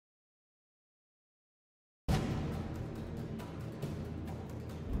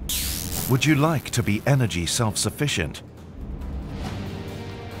Would you like to be energy self-sufficient?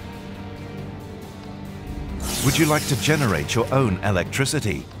 Would you like to generate your own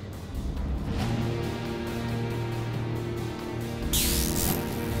electricity?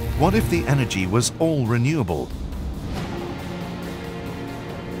 What if the energy was all renewable?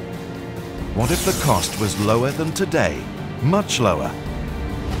 What if the cost was lower than today? Much lower?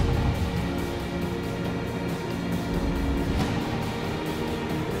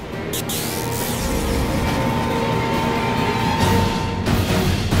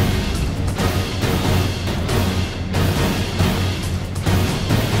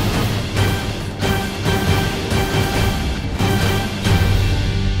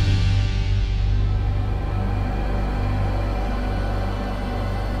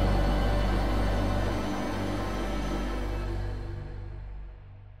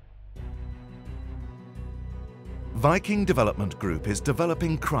 Viking Development Group is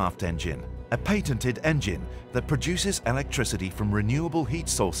developing CraftEngine, a patented engine that produces electricity from renewable heat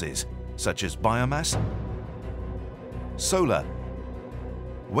sources such as biomass, solar,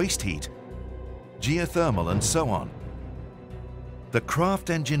 waste heat, geothermal and so on. The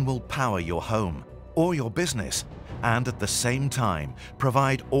CraftEngine will power your home or your business and at the same time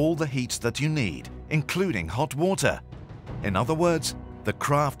provide all the heat that you need, including hot water. In other words, the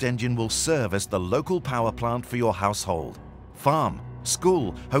CraftEngine will serve as the local power plant for your household, farm,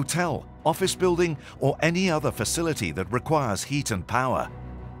 school, hotel, office building, or any other facility that requires heat and power.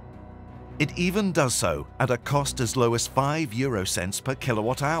 It even does so at a cost as low as 5 euro cents per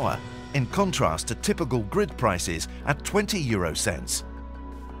kilowatt hour, in contrast to typical grid prices at 20 euro cents.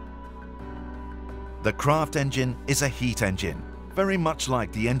 The CraftEngine is a heat engine, very much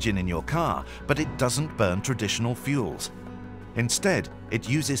like the engine in your car, but it doesn't burn traditional fuels. Instead, it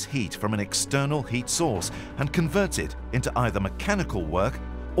uses heat from an external heat source and converts it into either mechanical work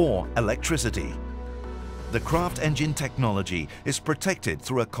or electricity. The CraftEngine technology is protected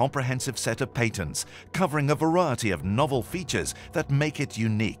through a comprehensive set of patents covering a variety of novel features that make it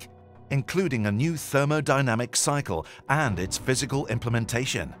unique, including a new thermodynamic cycle and its physical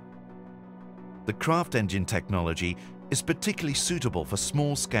implementation. The CraftEngine technology is particularly suitable for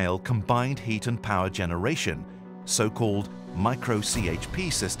small-scale combined heat and power generation, so-called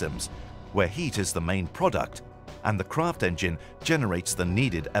micro-CHP systems, where heat is the main product and the CraftEngine generates the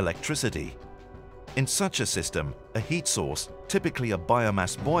needed electricity. In such a system, a heat source, typically a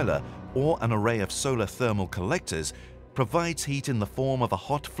biomass boiler or an array of solar thermal collectors, provides heat in the form of a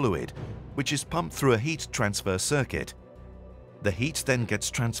hot fluid, which is pumped through a heat transfer circuit. The heat then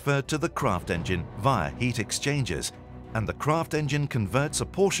gets transferred to the CraftEngine via heat exchangers, and the CraftEngine converts a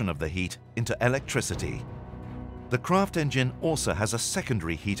portion of the heat into electricity. The CraftEngine also has a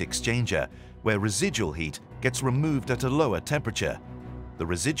secondary heat exchanger, where residual heat gets removed at a lower temperature. The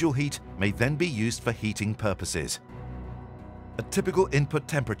residual heat may then be used for heating purposes. A typical input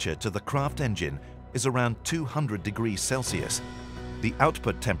temperature to the CraftEngine is around 200 degrees Celsius. The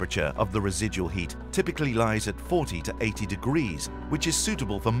output temperature of the residual heat typically lies at 40 to 80 degrees, which is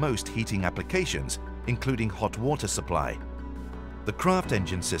suitable for most heating applications, including hot water supply. The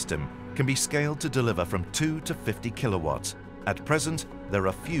CraftEngine system can be scaled to deliver from 2 to 50 kilowatts. At present, there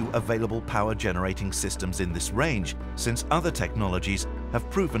are few available power generating systems in this range, since other technologies have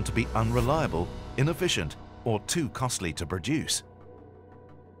proven to be unreliable, inefficient, or too costly to produce.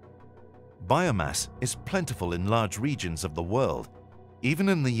 Biomass is plentiful in large regions of the world. Even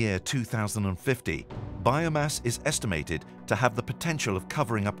in the year 2050, biomass is estimated to have the potential of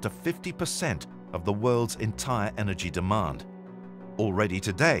covering up to 50% of the world's entire energy demand. Already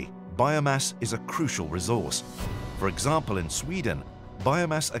today, biomass is a crucial resource. For example, in Sweden,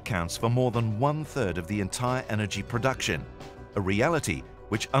 biomass accounts for more than 1/3 of the entire energy production, a reality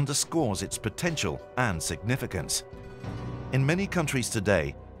which underscores its potential and significance. In many countries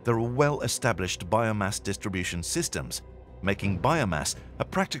today, there are well-established biomass distribution systems, making biomass a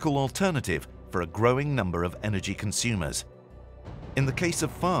practical alternative for a growing number of energy consumers. In the case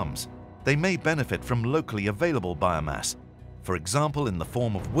of farms, they may benefit from locally available biomass, for example in the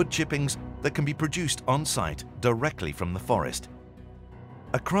form of wood chippings that can be produced on-site directly from the forest.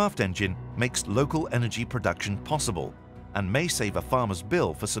 A CraftEngine makes local energy production possible and may save a farmer's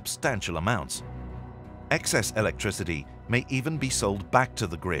bill for substantial amounts. Excess electricity may even be sold back to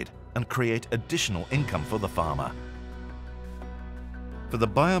the grid and create additional income for the farmer. For the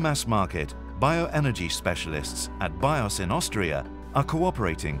biomass market, bioenergy specialists at BIOS in Austria are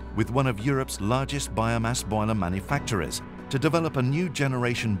cooperating with one of Europe's largest biomass boiler manufacturers to develop a new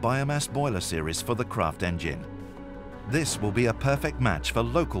generation biomass boiler series for the CraftEngine. This will be a perfect match for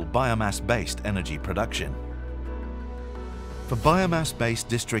local biomass-based energy production. For biomass-based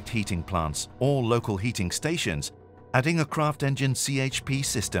district heating plants or local heating stations, adding a CraftEngine CHP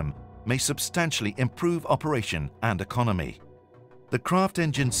system may substantially improve operation and economy. The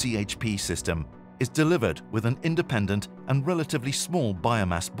CraftEngine CHP system is delivered with an independent and relatively small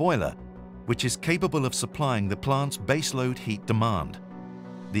biomass boiler, which is capable of supplying the plant's baseload heat demand.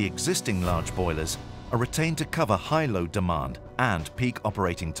 The existing large boilers are retained to cover high load demand and peak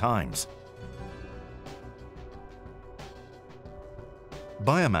operating times.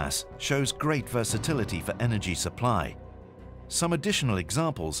 Biomass shows great versatility for energy supply. Some additional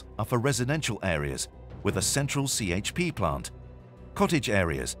examples are for residential areas with a central CHP plant, cottage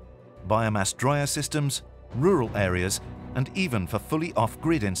areas, biomass dryer systems, rural areas, and even for fully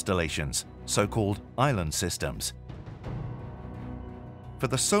off-grid installations, so-called island systems. For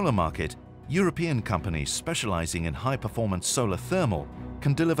the solar market, European companies specializing in high-performance solar thermal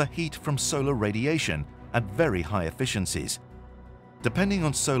can deliver heat from solar radiation at very high efficiencies. Depending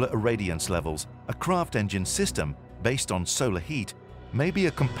on solar irradiance levels, a CraftEngine system based on solar heat may be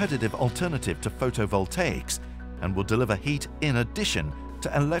a competitive alternative to photovoltaics and will deliver heat in addition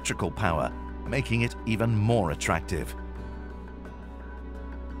to electrical power, making it even more attractive.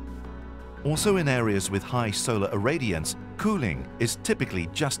 Also in areas with high solar irradiance, cooling is typically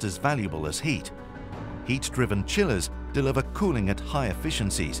just as valuable as heat. Heat-driven chillers deliver cooling at high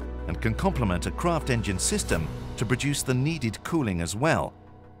efficiencies and can complement a CraftEngine system to produce the needed cooling as well.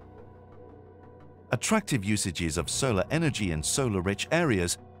 Attractive usages of solar energy in solar-rich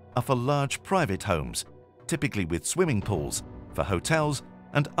areas are for large private homes, typically with swimming pools, for hotels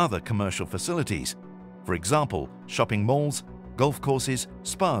and other commercial facilities, for example, shopping malls, golf courses,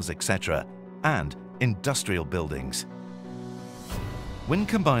 spas, etc., and industrial buildings. When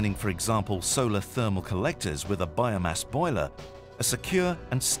combining, for example, solar thermal collectors with a biomass boiler, a secure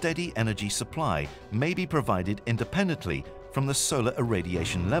and steady energy supply may be provided independently from the solar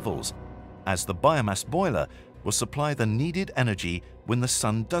irradiation levels, as the biomass boiler will supply the needed energy when the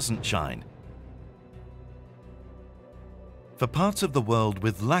sun doesn't shine. For parts of the world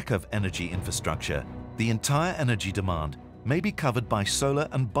with lack of energy infrastructure, the entire energy demand may be covered by solar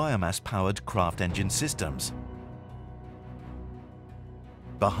and biomass-powered CraftEngine systems.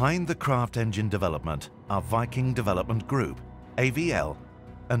 Behind the CraftEngine development are Viking Development Group, AVL,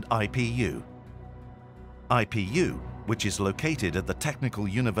 and IPU. IPU, which is located at the Technical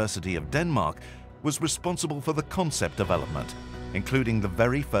University of Denmark, was responsible for the concept development, including the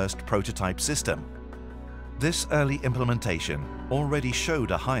very first prototype system. This early implementation already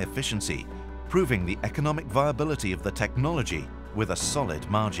showed a high efficiency, proving the economic viability of the technology with a solid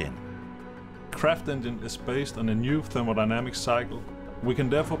margin. CraftEngine is based on a new thermodynamic cycle. We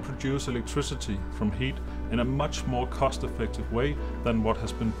can therefore produce electricity from heat in a much more cost-effective way than what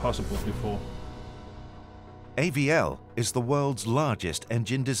has been possible before. AVL is the world's largest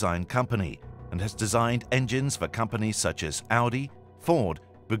engine design company and has designed engines for companies such as Audi, Ford,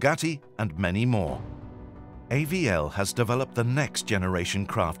 Bugatti, and many more. AVL has developed the next generation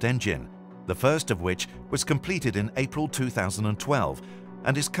CraftEngine, the first of which was completed in April 2012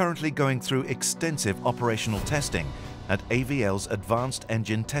 and is currently going through extensive operational testing at AVL's Advanced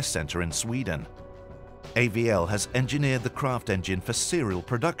Engine Test Center in Sweden. AVL has engineered the CraftEngine for serial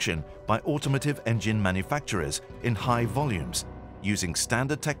production by automotive engine manufacturers in high volumes, using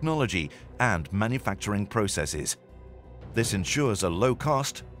standard technology and manufacturing processes. This ensures a low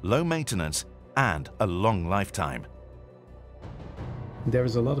cost, low maintenance, and a long lifetime. There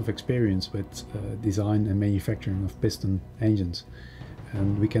is a lot of experience with design and manufacturing of piston engines,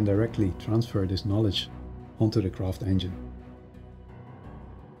 and we can directly transfer this knowledge onto the CraftEngine.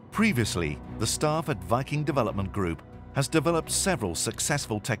 Previously, the staff at Viking Development Group has developed several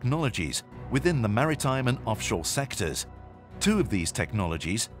successful technologies within the maritime and offshore sectors. Two of these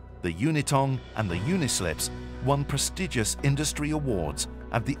technologies, the Unitong and the Unislips, won prestigious industry awards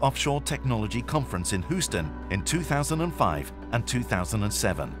at the Offshore Technology Conference in Houston in 2005 and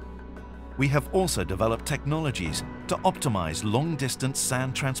 2007. We have also developed technologies to optimize long-distance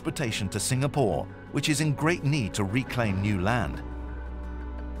sand transportation to Singapore, which is in great need to reclaim new land.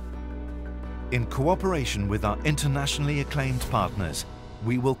 In cooperation with our internationally acclaimed partners,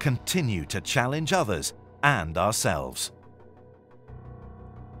 we will continue to challenge others and ourselves.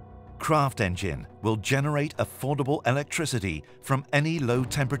 CraftEngine will generate affordable electricity from any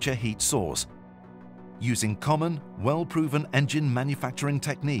low-temperature heat source. Using common, well-proven engine manufacturing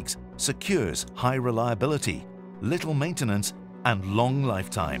techniques secures high reliability, little maintenance, and long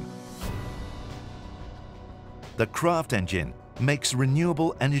lifetime. The CraftEngine makes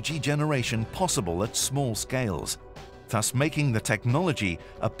renewable energy generation possible at small scales, thus making the technology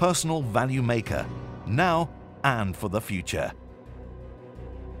a personal value maker, now and for the future.